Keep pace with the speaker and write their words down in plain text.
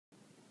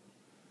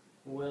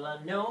Well,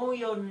 I know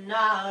you're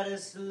not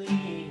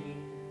asleep.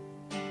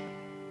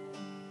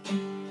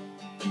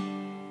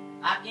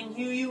 I can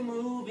hear you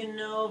moving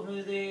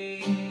over there.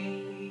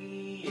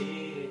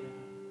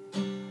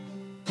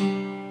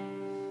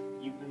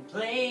 You've been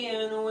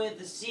playing with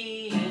the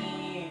scene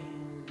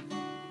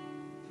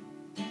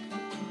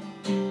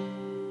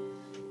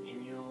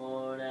in your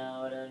worn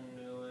out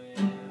underwear,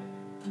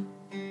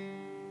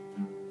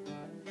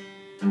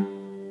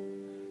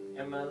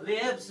 and my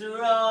lips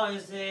are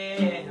always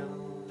there,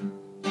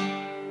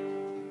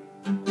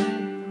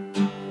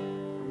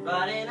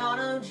 biting on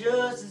them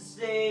just to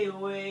stay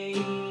awake.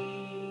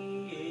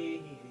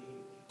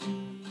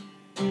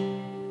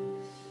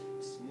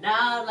 It's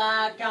not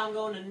like I'm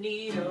gonna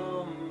need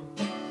them,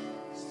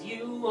 'cause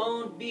you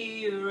won't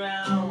be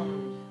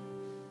around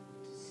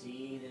to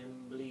see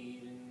them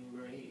bleed and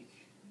break.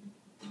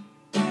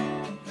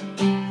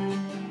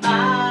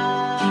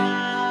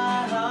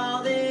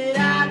 All that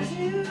I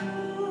do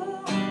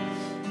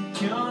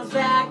comes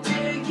back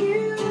to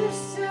you,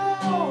 so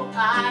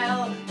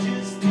I'll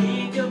just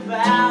think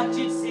about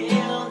you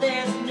till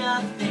there's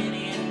nothing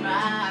in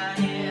my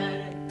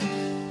head.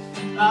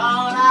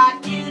 All I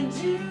can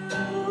do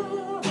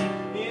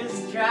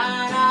is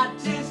try not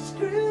to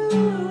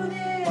screw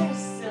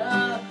this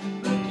up.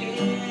 But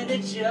can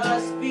it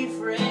just be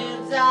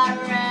friends? I'd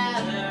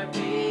rather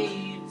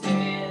be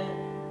dead.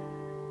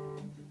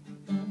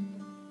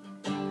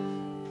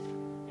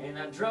 And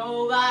I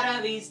drove out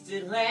of East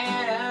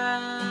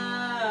Atlanta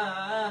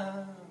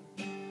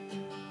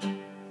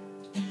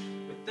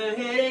with the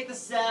headache the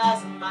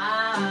size of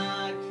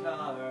my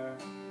car.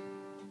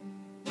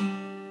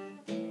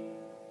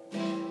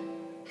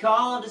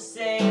 Called to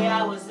say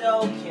I was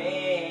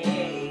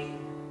okay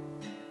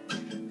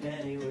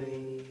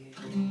anyway,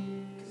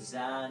 'cause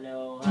I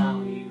know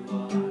how you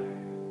are.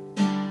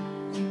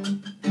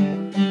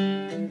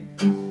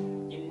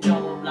 You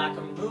know I'm like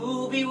a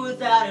movie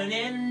without an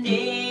ending.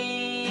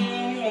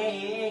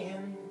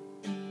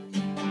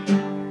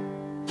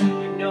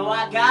 You know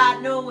I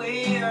got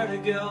nowhere to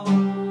go,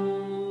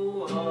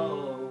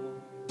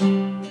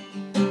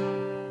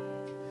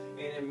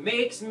 and it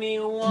makes me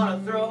wanna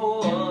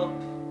throw up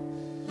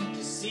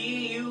to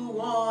see you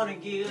wanna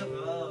give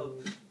up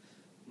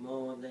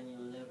more than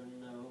you'll ever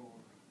know.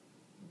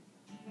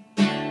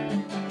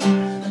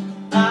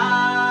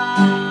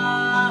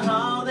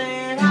 All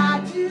that I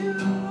do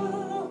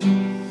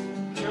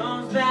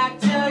comes back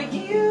to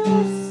you,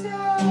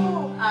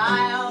 so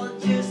I'll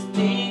just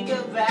think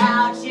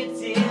about you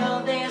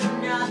till there's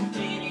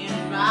nothing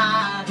in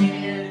my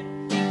head.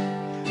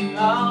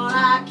 All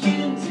I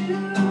can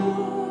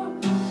do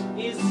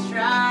is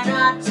try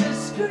not to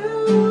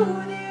screw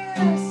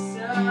this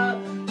up.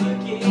 But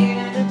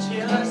can it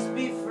just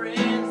be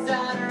friends?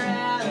 I'd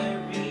rather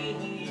be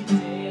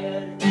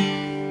dead.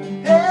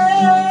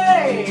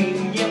 Hey,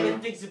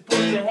 everything's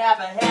supposed to have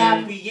a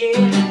happy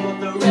end, but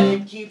the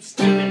record keeps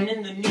skipping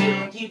and the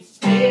needle keeps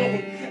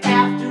spinning.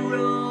 After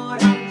all,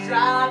 I'm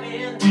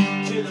driving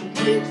to the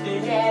bridge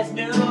that has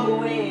no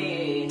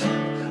end. I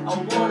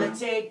wanna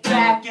take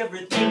back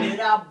everything that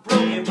I've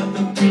broken, but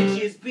the bridge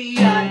is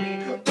beyond me.